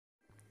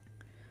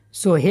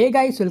So hey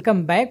guys,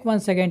 welcome back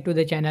once again to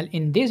the channel.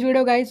 In this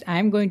video guys, I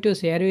am going to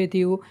share with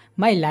you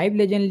my live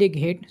legend league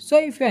hit. So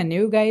if you are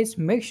new guys,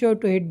 make sure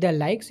to hit the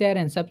like, share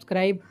and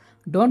subscribe.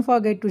 Don't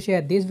forget to share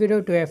this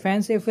video to your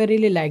fans if you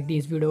really like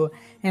this video.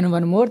 And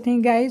one more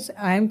thing guys,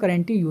 I am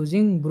currently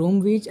using Broom,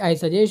 which I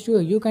suggest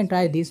you can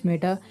try this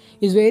meta.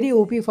 It's very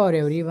OP for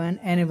everyone.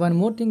 And one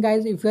more thing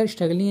guys, if you are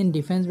struggling in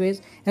defense base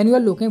and you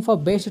are looking for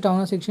best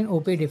town 16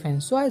 OP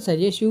defense, so I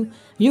suggest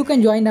you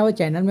can join our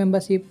channel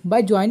membership.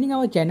 By joining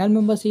our channel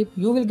membership,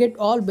 you will get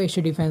all best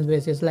defense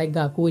bases like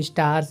Gaku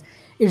Stars,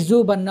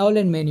 Itzu, Bernal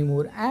and many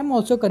more. I am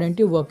also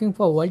currently working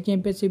for World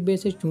Championship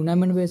bases,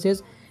 tournament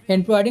bases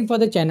and providing for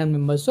the channel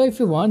members. So if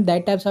you want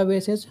that types of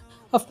bases,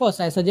 of course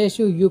I suggest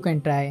you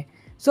can try.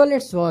 So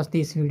let's watch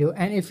this video,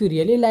 and if you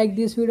really like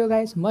this video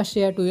guys, must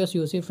share to your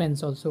UC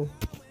friends also.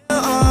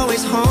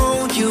 Always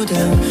hold you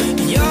down.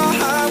 Your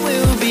heart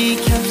will be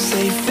kept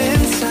safe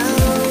and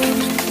sound.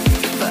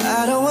 But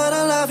I don't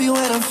wanna love you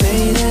when I'm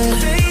fading.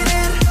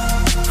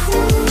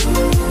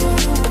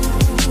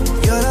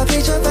 You're the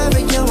picture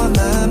perfect, you're on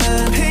my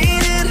mind.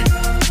 Painted.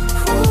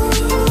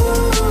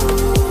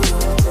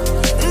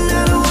 And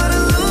I don't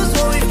wanna lose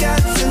what we've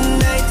got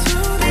tonight.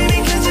 Baby,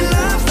 'cause your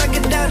love's like a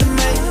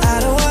dynamite. I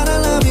don't wanna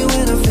love you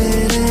when I'm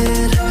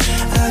faded.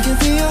 I can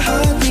feel your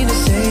heartbeat to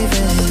save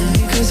it.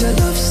 'Cause your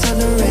love's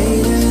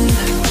underrated.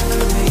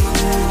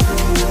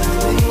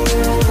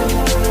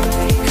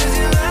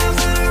 Your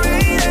love's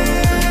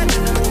underrated.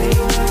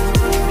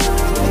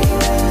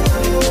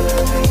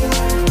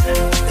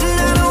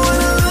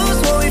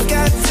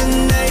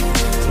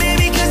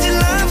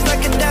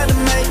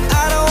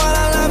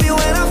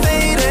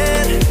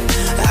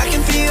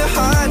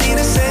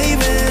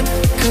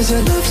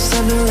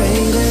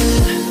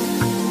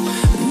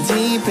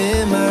 Deep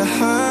in my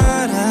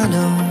heart, I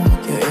know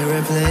you're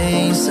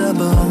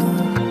irreplaceable.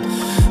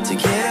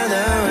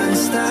 Together,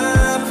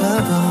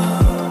 unstoppable.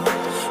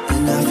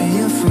 And I feel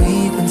your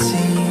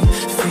frequency,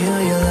 feel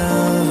your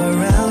love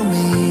around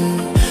me.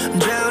 I'm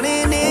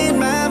drowning in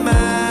my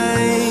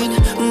mind,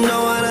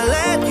 don't wanna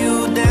let you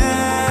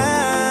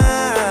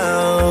down.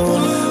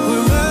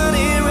 We're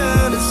running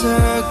round in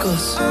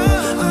circles.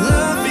 Our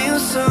love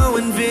feels so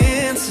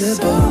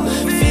invincible.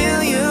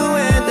 Feel you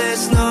when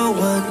there's no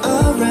one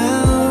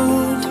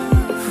around.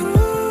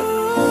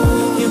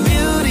 Your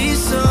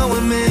beauty's so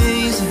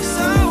amazing.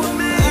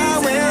 I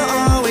will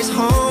always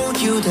hold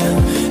you down.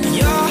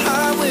 Your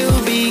heart will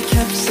be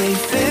kept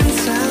safe and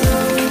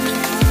sound.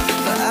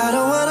 But I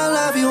don't wanna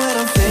love you when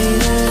I'm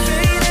fading.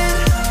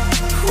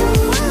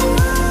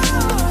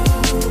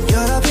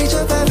 You're the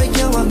picture perfect,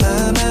 you're on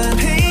my mind.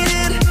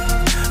 Painted.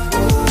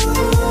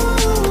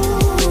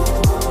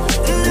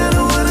 And I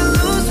don't wanna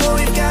lose what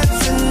we've got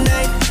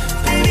tonight.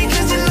 Baby,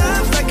 'cause your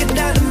love's like a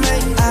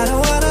dynamite. I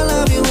don't wanna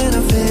love you when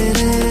I'm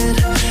faded.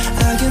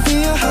 I can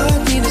feel your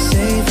heartbeat to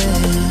save it.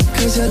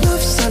 'Cause your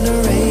love's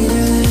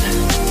underrated.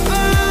 Oh,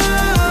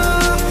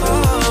 oh,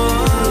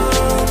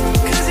 oh.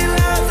 'Cause your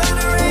love's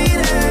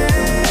underrated.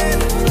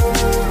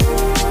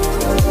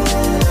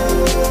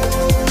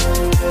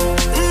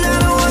 And I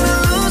don't wanna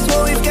lose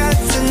what we've got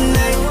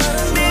tonight.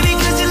 Baby,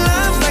 'cause your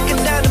love's like a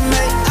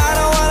dynamite. I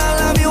don't wanna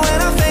love you when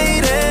I'm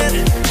faded.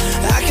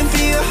 I can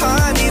feel your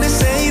heart need a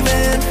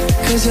saving.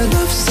 'Cause your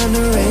love's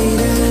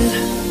underrated.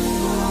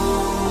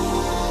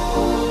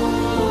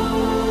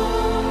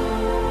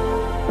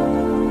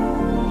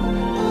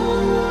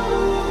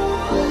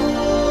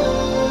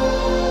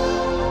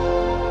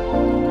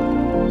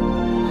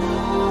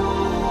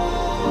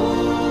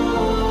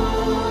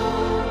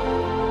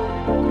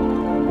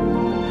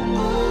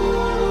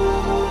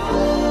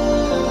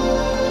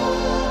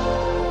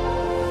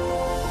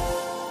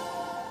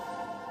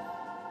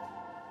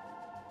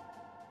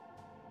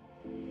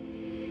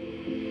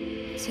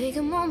 Take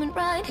a moment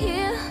right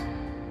here,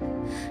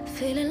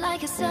 feeling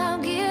like it's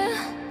out gear.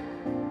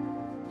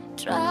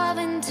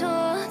 Driving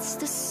towards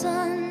the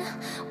sun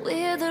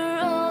with a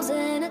rose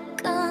and a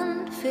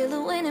gun. Feel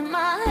the wind in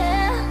my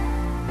hair,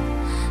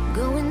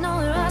 going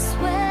nowhere I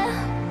swear.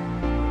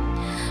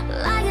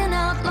 Like an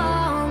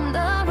outlaw on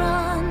the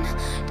run,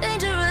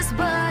 dangerous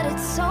but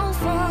it's so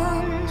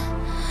fun.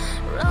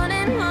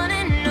 Running,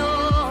 running, no.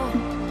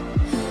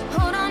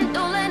 Hold on,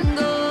 don't let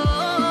go.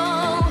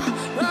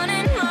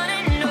 Running,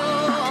 running,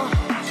 no.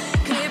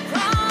 Keep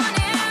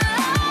running.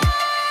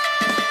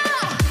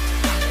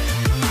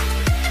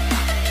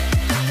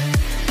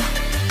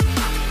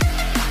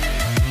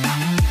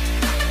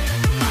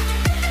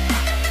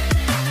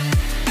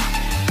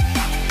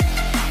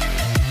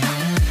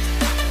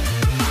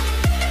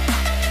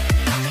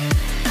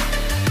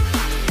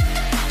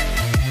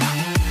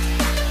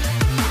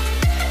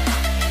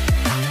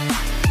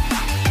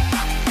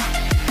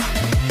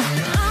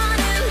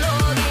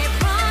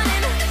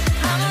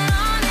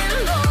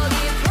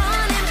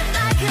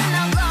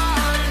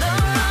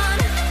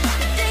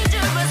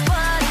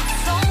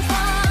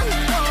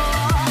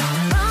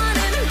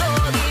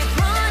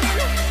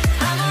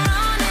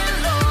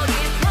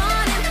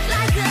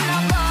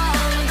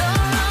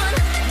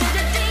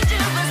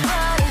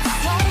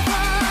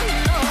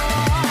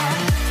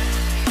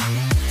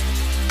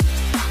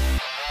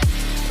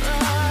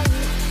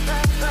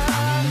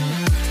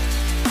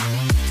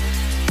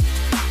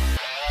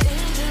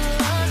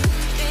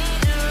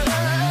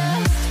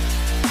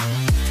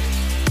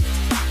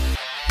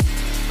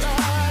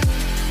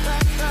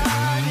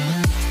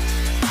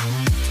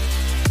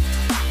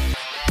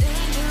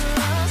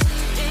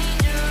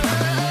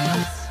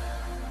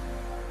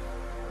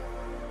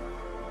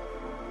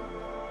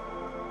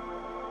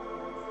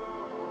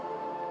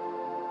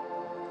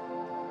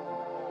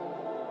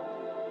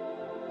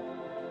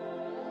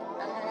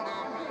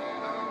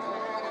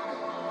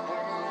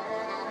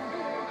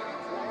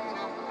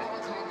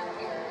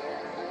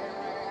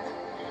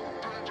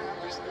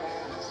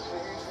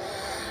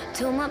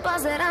 Told my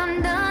boss that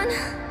I'm done.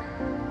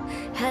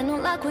 Had no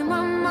luck with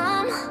my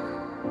mom.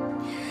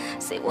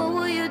 Say, what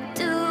will you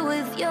do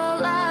with your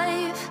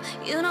life?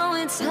 You know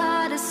it's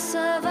hard to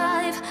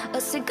survive. A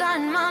cigar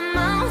in my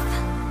mouth.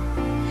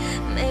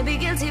 Maybe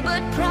guilty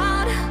but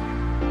proud.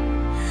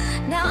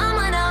 Now I'm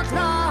an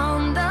outlaw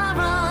on the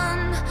run.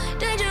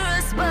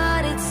 Dangerous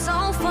but it's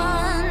so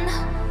fun.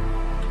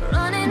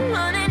 Running,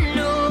 running,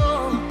 no.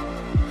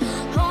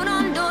 Hold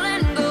on, don't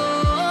let go.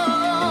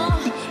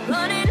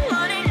 Running,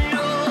 running,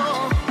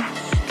 no.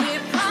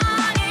 Keep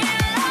running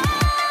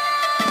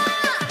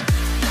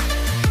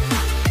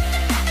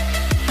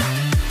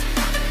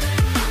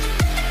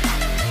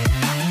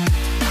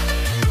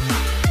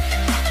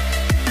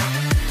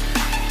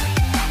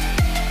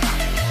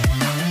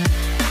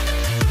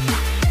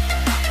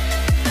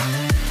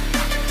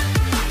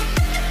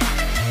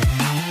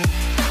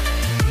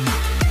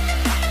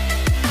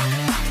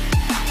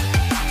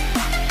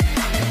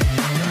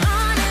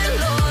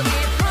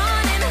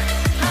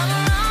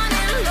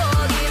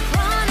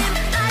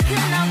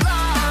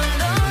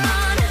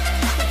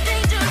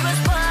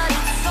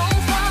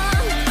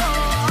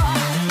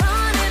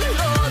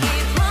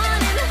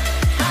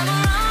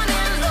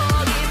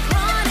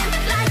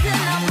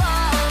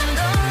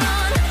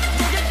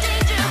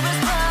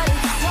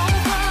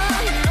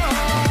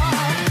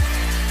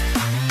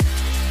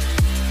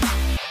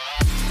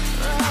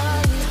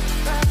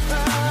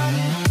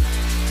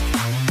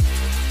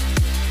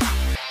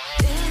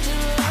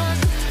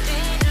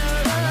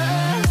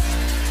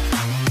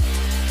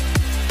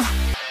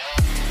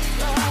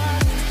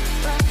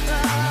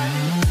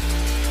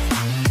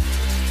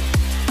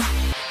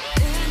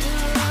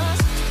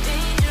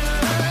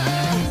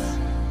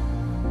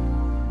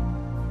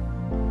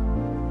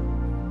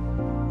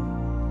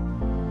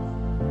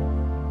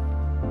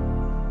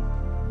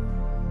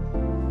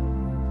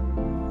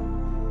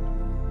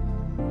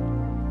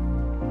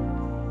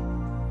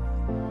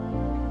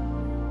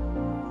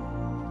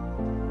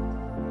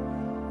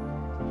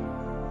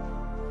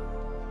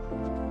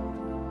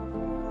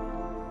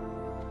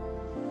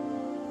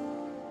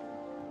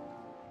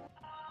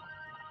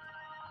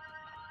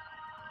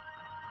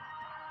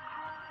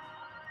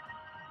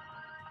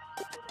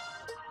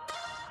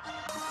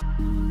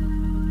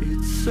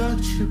It's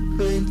such a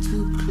pain to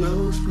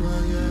close my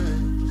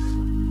eyes.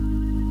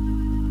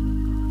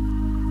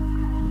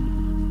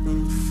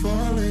 I'm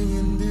falling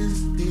in this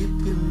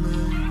deep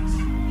immense.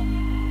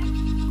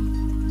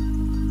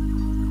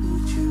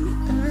 Would you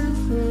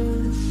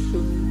ever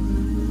show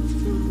me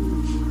through?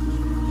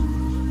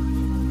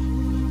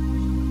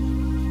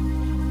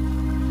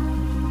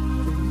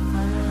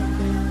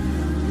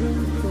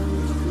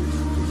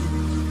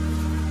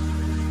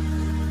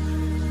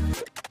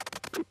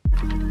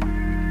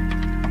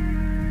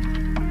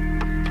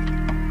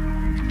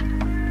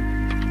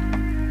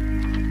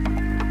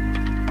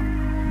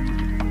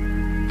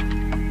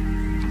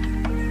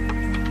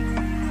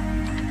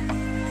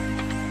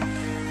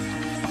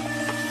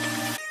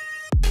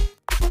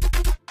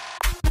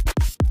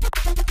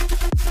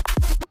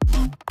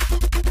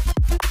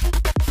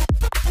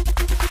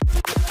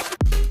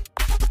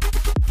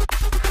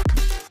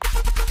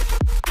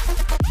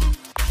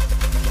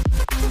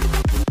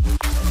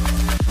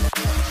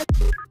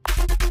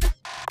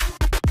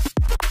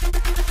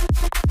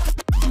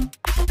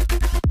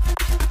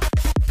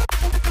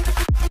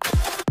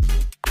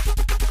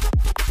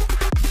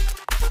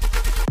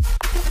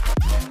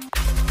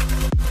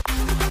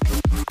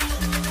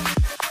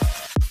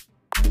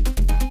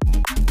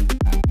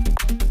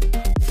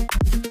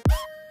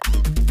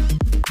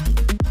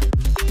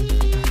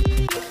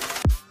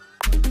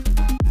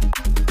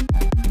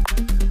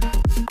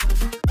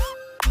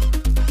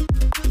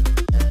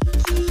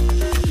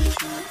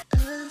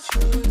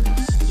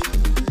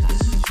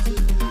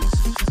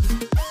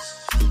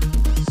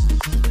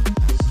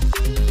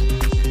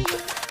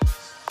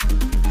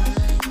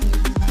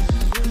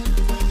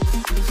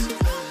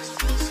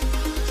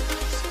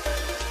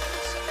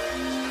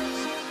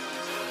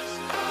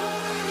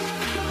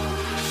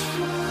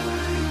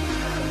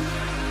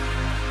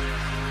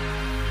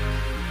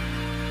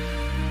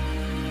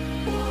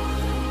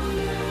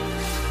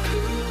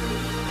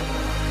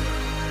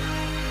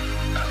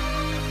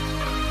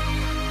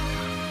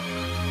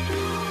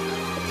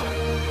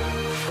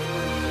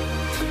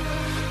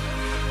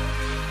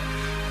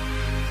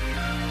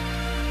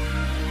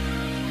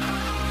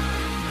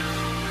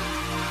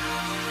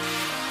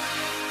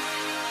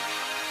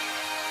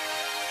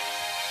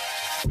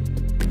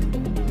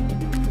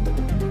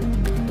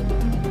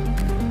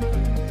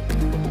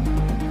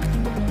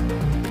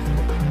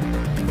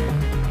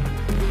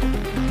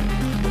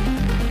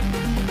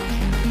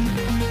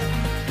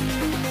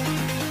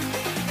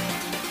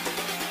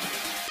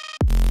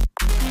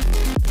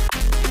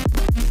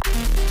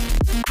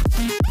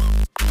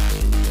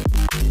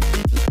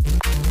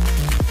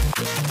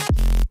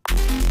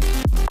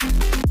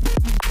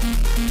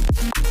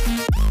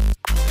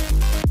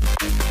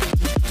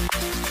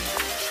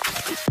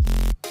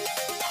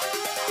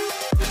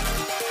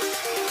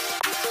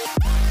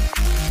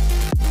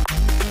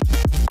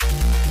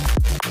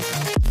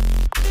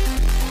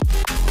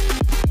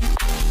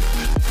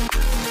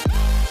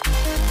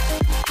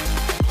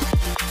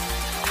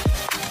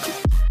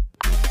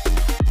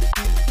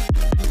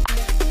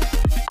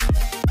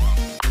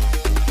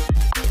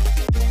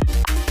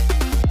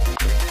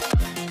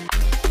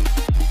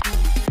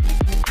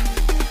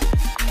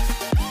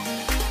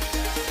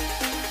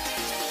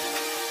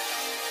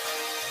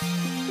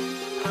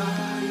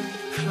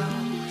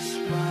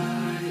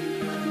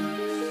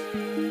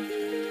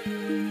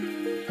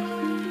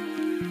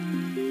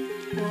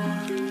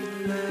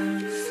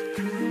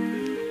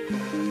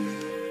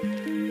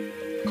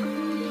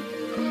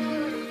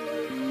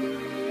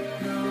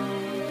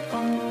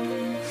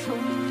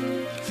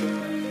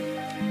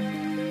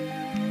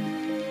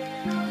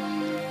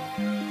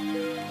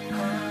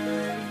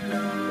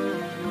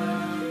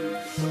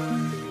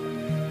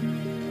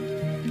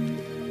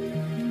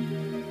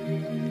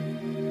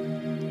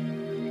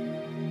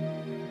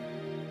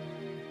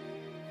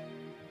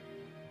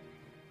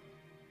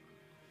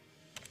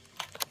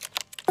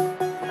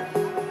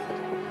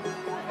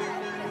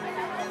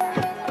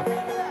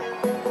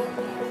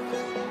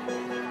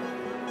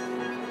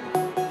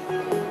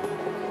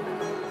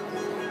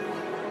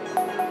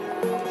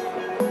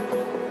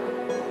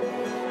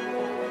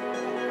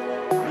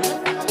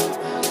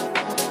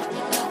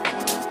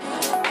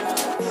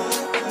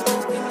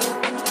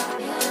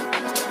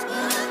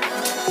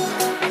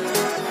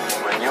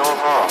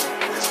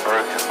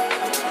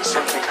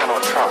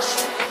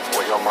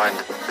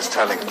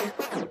 telling you.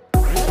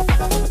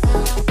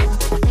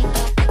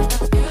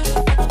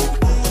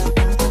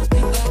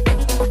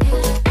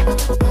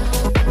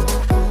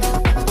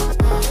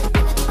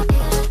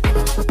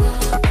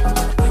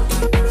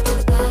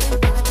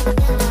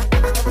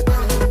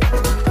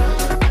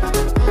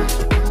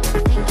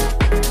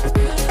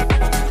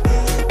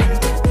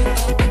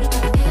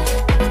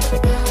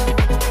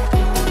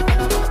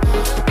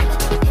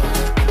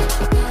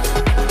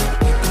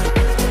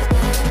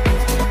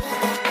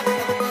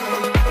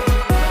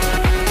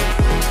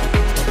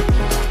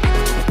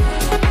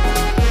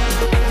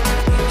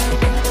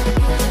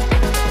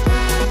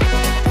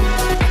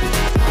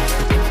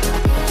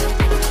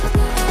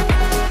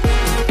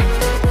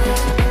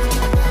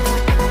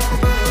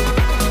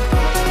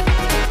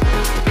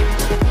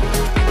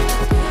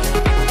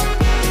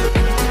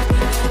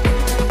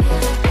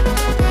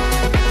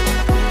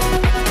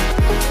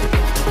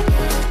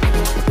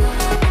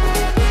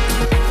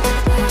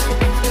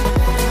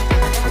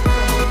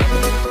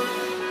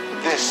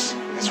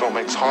 What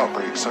makes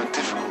heartbreak so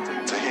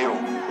difficult to heal.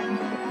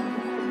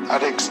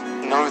 Addicts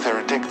know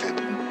they're addicted.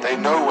 They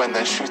know when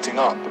they're shooting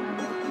up.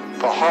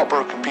 But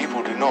heartbroken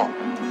people do not.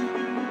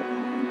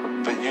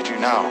 But you do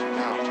now.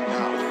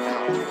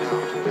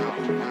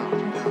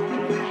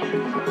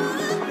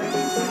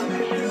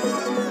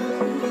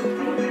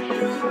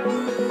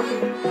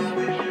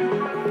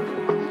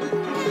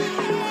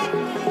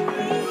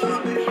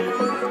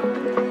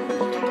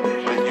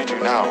 But you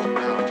do now.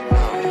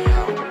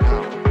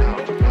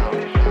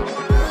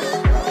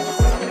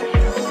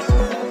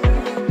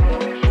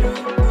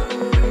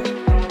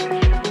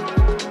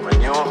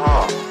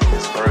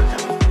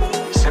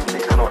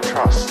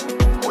 Trust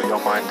what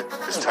your mind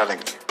is telling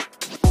you.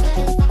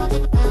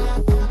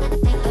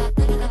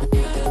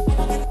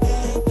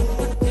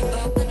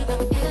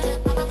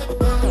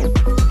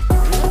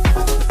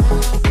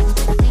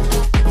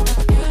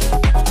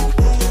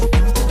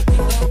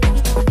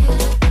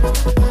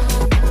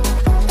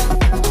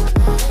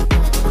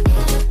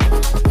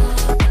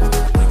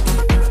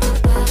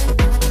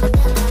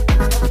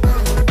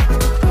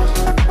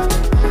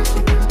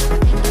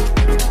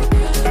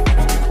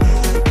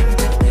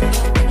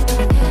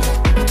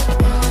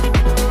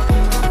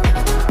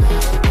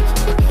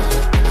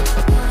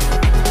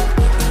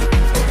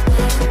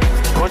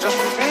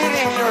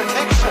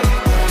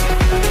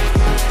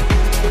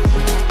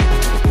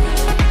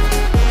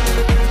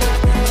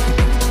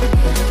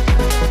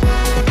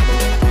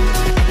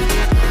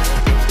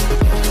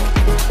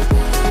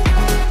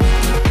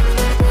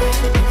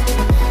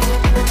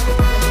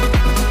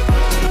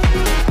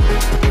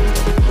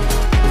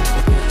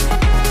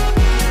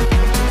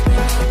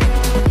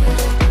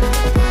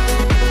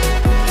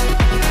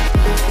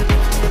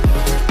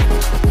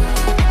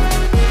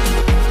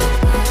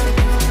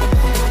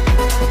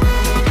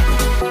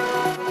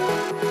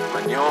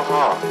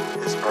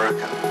 Is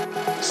broken.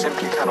 You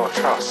simply cannot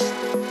trust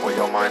what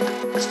your mind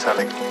is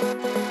telling you.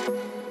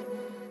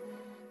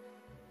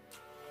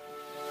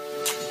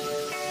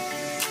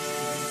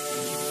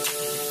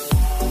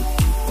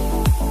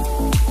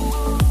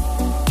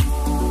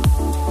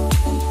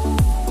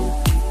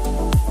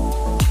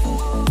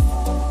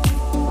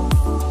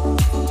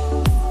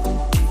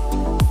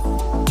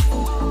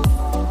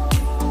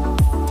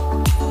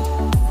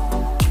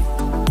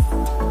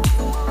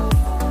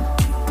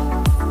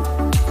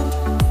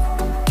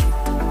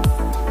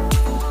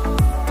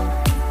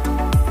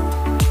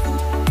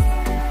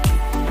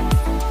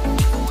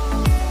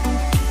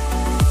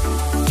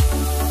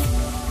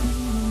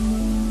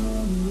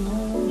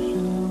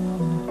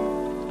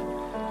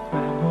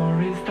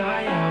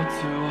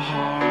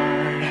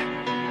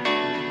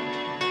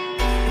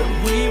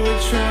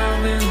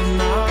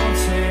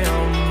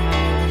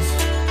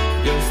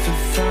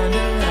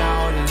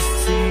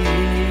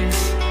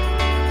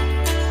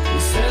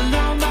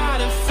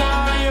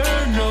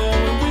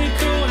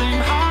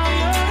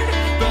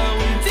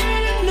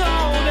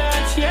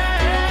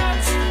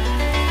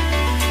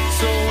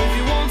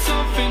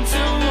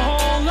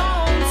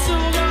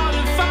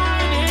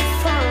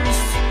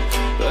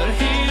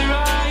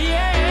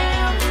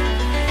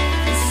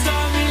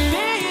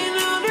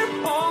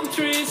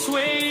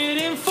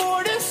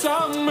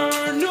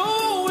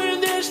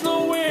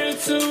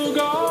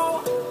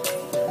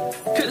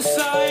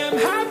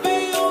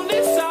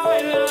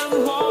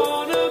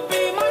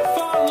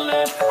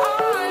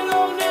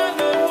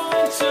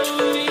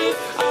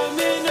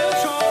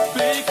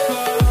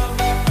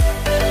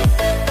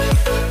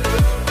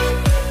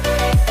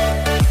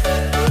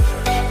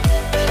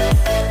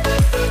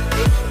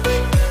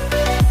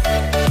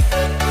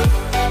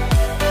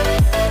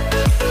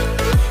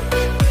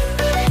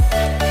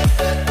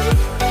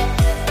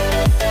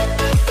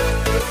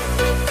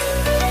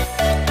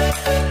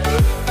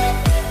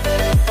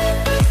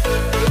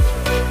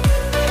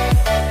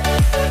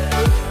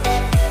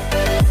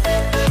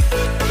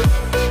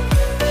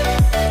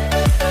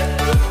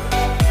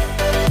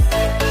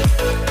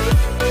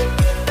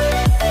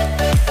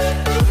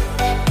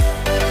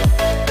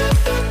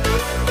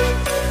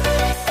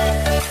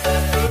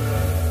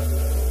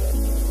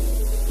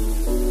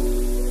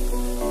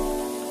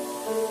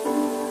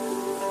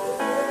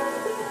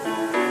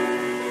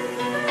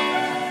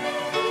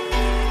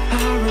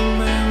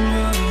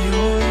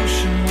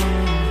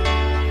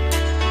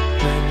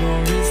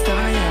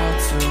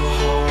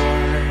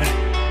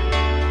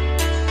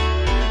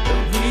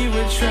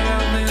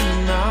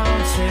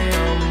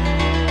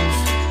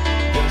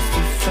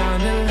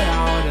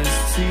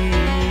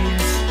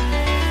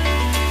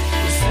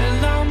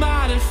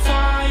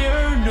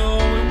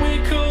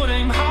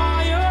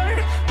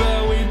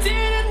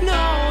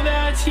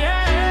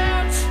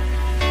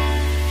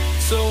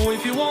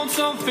 If you want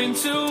something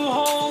to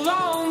hold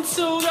on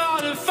to,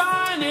 gotta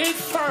find it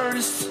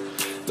first.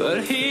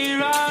 But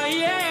here I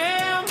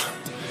am,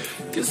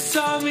 'cause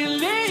I've been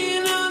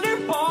laying under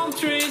palm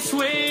trees,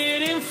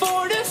 waiting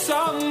for the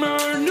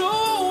summer,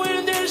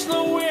 knowing there's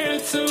nowhere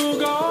to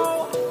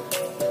go.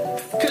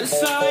 'Cause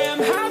I am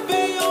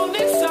happy on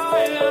this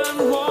island,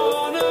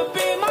 wanna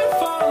be my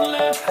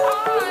farmland.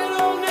 I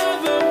don't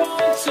ever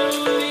want to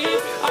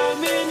leave,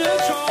 I'm in a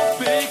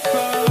tropic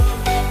club.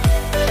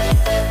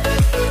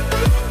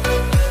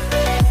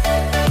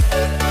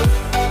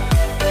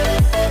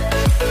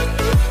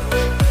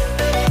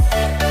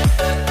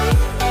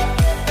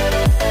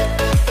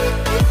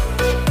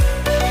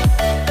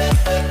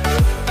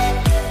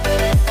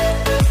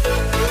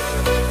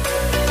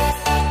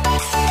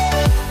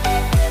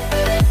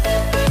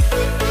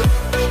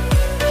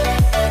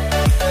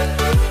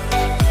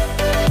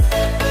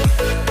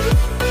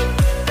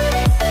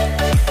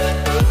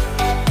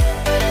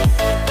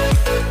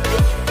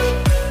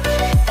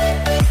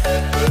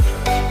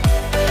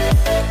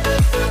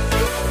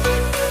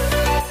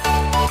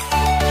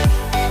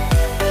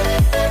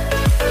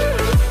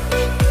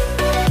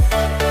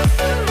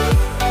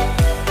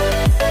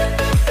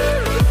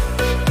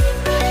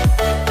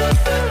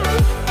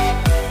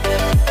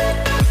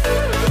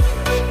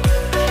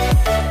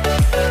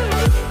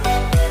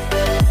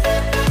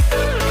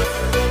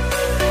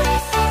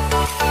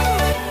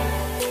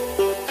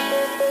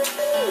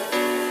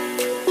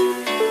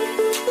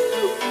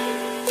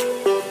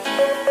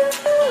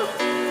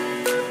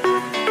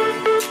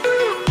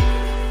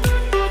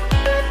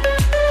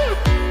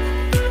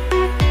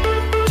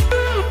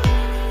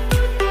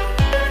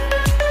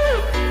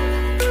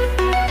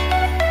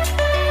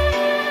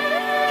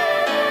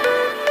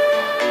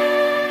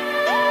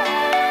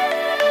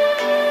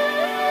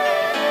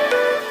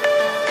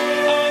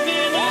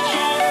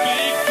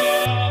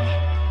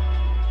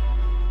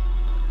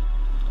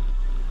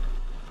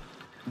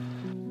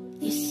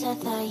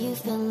 That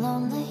you've been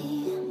lonely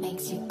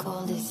makes you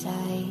cold as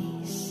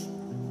ice.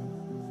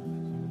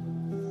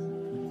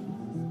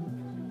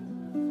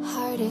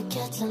 Hard to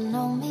get to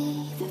know me,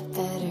 but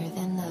better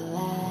than the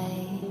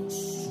lies.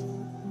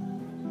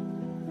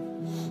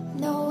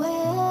 No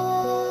way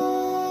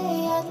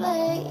I'd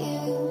let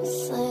you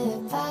slip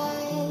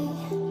by.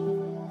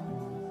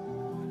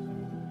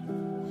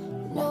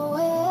 No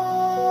way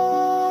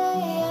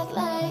I'd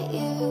let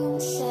you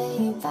say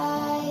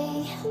bye.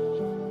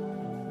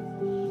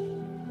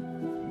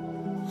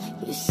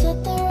 You said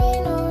there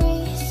ain't no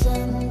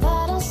reason,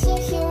 but I'll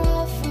sit here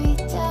every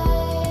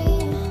day,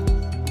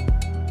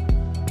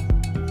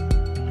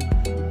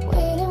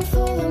 waiting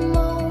for the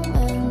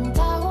moment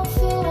I won't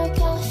feel like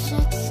I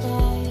should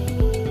stay.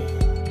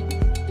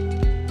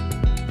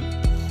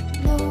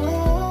 No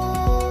way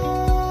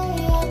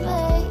I'd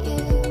let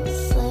you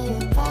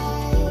slip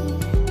by.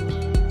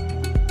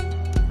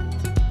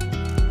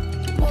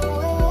 No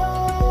way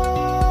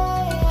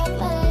I'd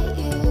let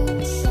you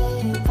say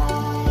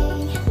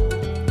bye.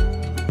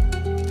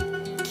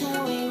 Can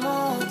we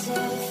watch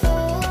it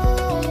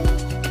fade,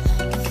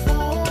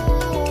 fade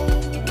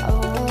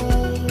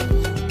away?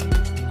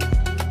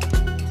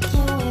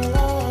 Can we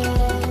let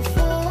it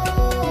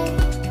fade,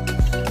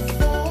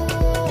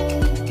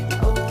 fade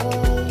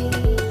away?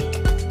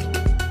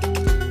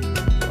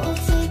 We'll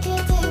take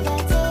it day by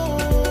day.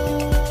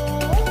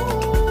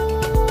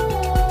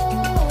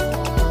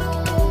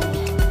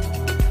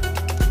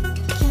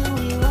 Can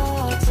we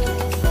watch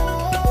it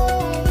fade,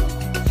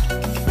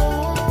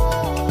 fade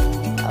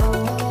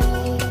away?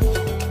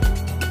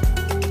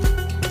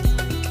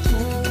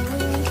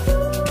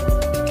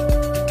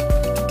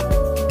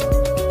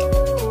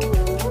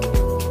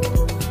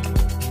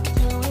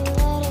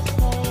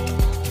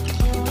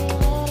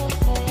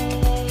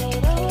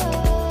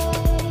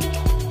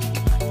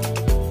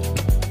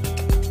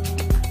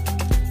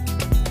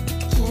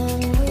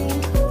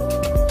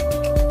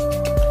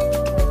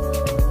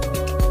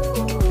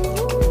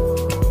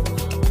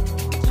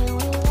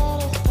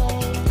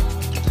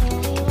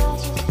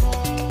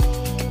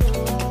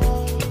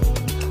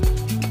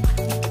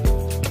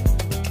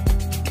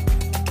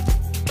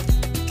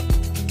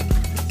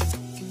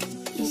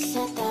 You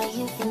said that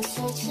you've been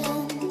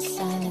searching,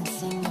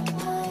 silencing my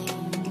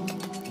mind,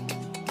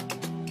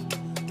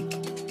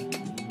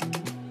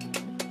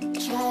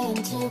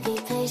 trying to be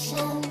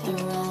patient, but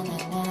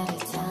running out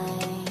of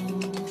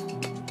time.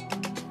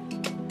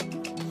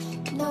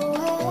 No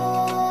way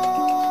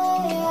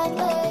I'd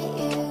let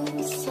you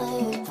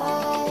slip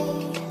by.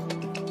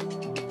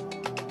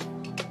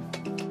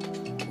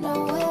 No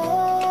way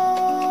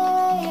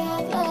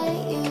I'd let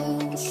you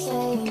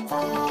say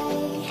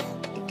bye.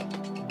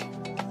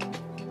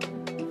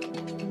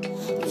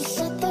 You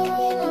said there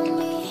ain't no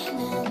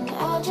meaning,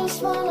 I just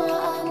wanna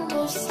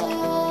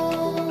understand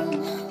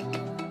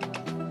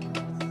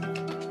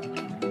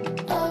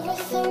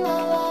everything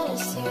that led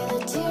us here, the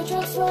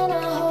teardrops when I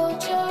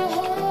hold your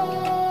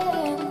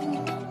hand.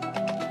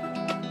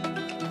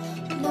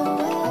 No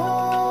way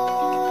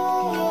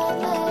I'd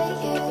let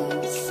you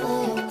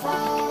slip by.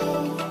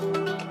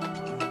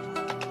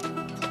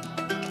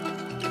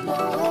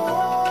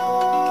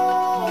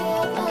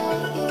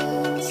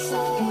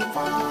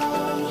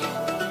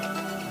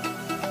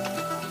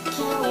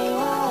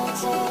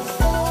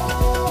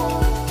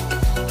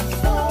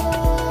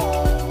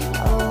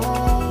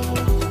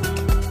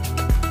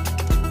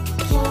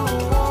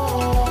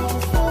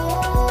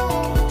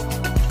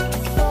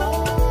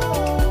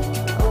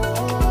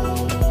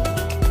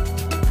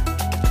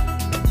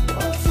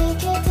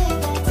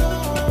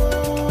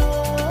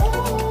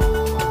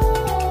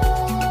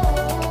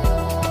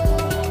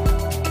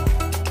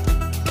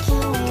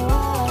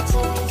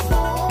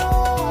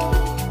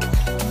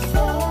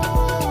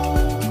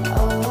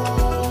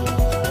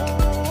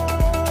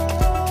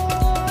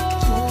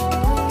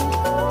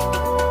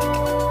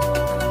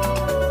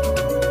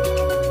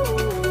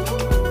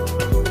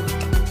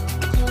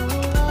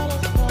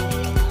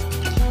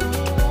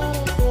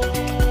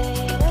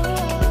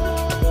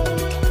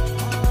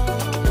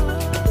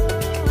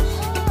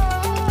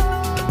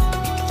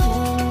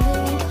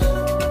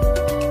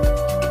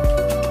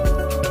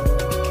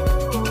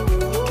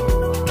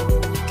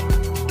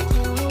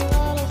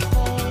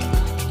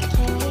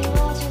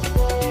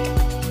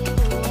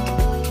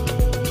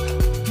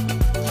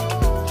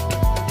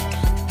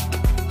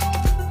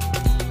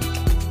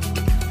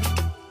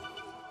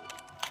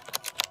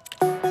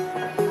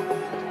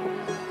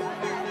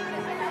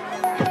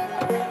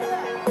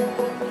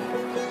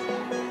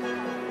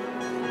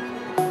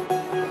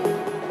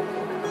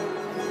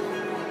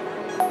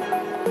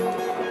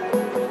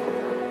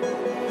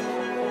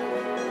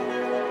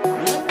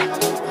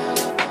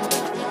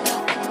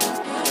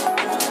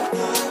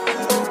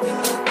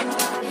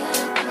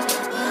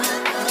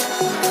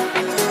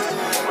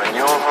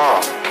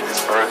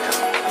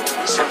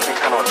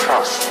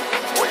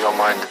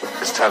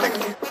 is telling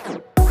you.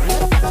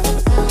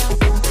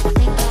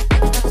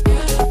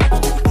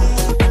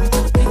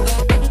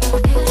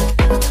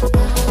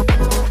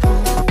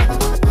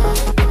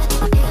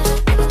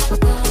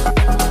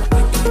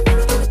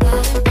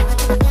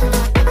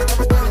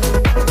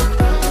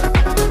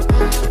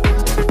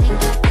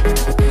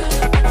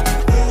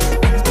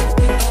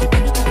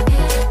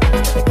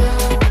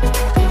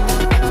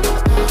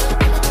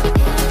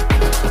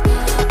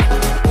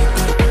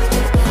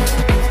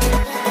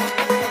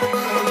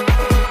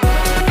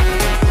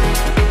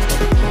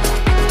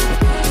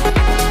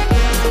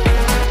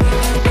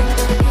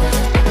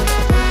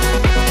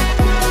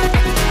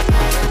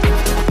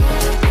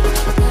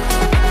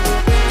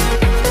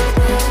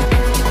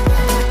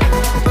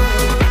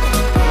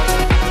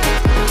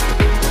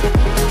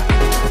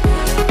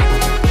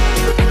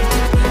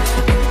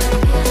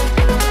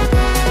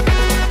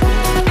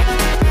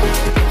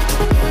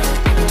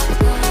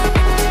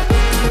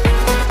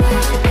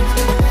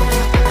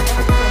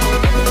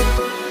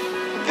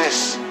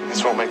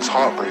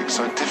 Heartbreak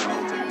so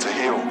difficult to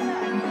heal.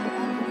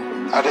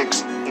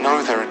 Addicts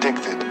know they're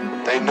addicted.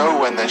 They know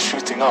when they're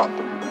shooting up.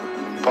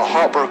 But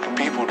heartbroken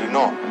people do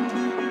not.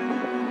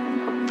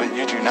 But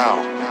you do now.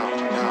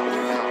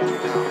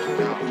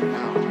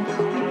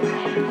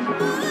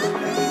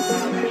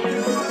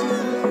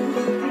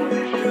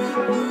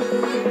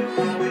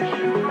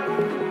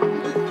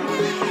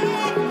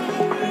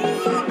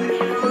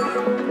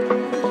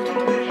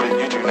 But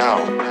you do now.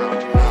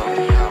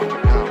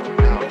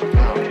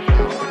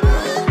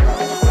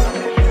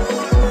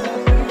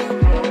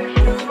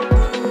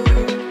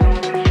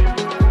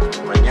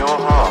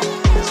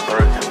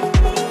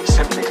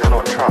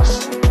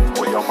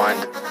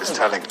 Is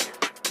telling you.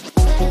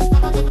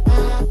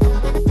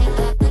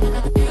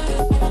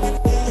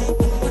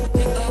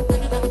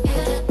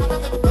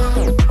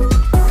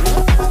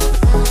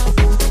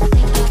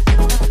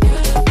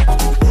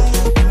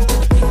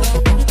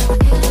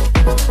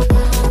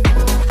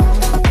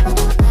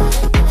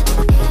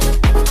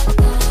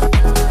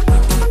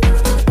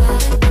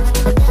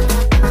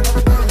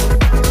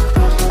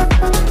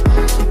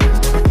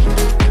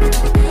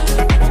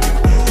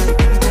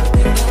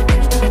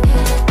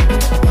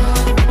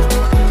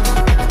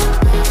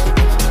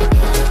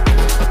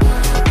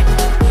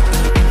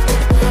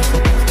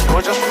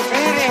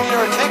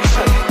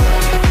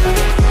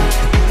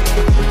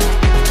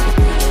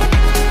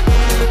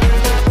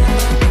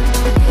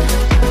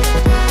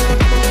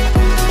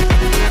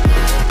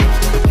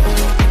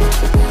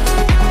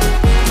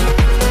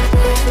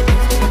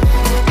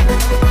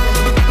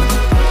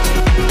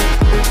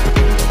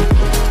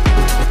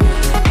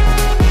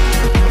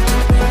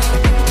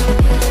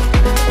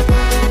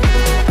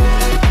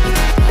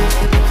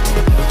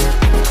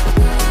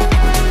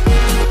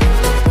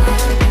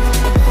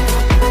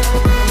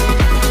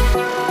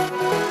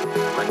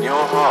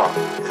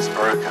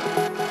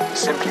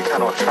 Simply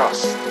cannot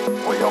trust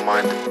what your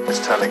mind is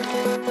telling you.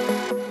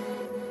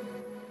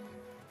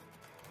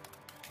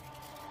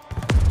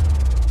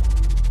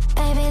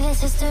 Baby,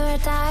 this is do or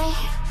die.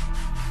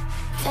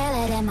 Feel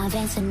it in my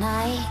veins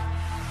tonight.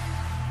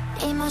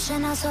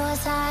 Emotional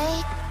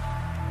suicide.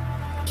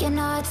 You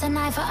know it's a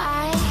knife for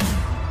eye.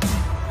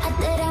 I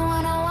didn't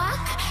wanna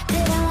walk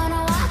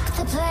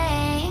the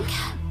plank.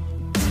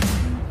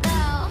 No,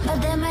 but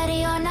the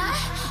Mariona,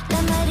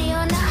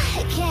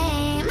 it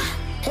came.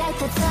 Like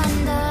the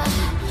thunder,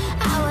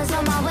 I was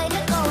on my way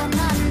to going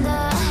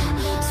under.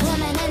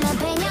 Swimming in the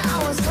pain, yeah, I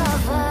was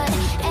covered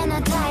in a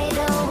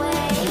tidal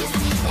wave,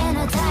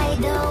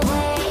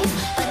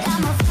 But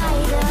I'm a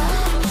fighter,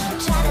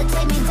 try to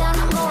take me down,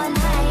 I'm going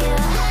higher.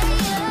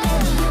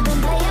 Baby, you've been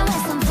playing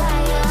with some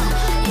fire.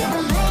 You've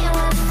been playing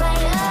with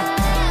fire.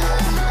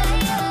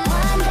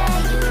 One day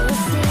you will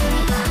see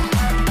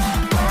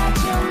what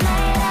you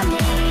made of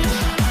me.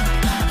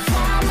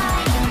 Found my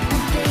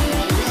inner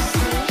peace.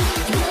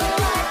 You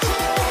are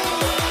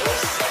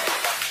peace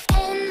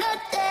in the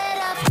dead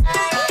of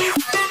night.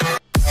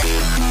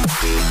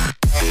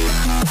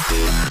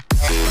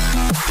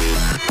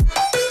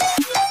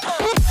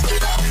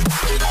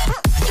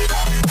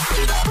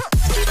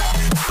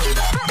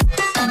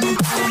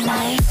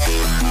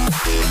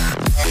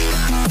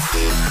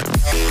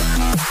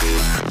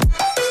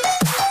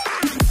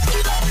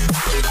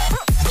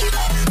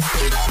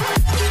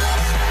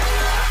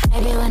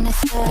 Maybe when it's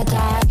still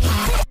dark,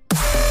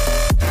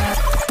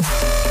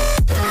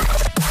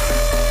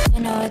 you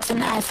know it's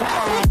an eye for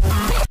eye.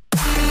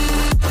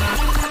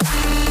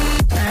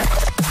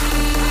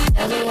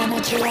 Baby, when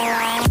it's real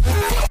life,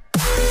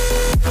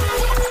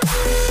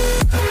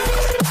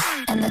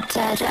 in the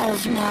dead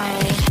of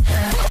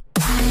night.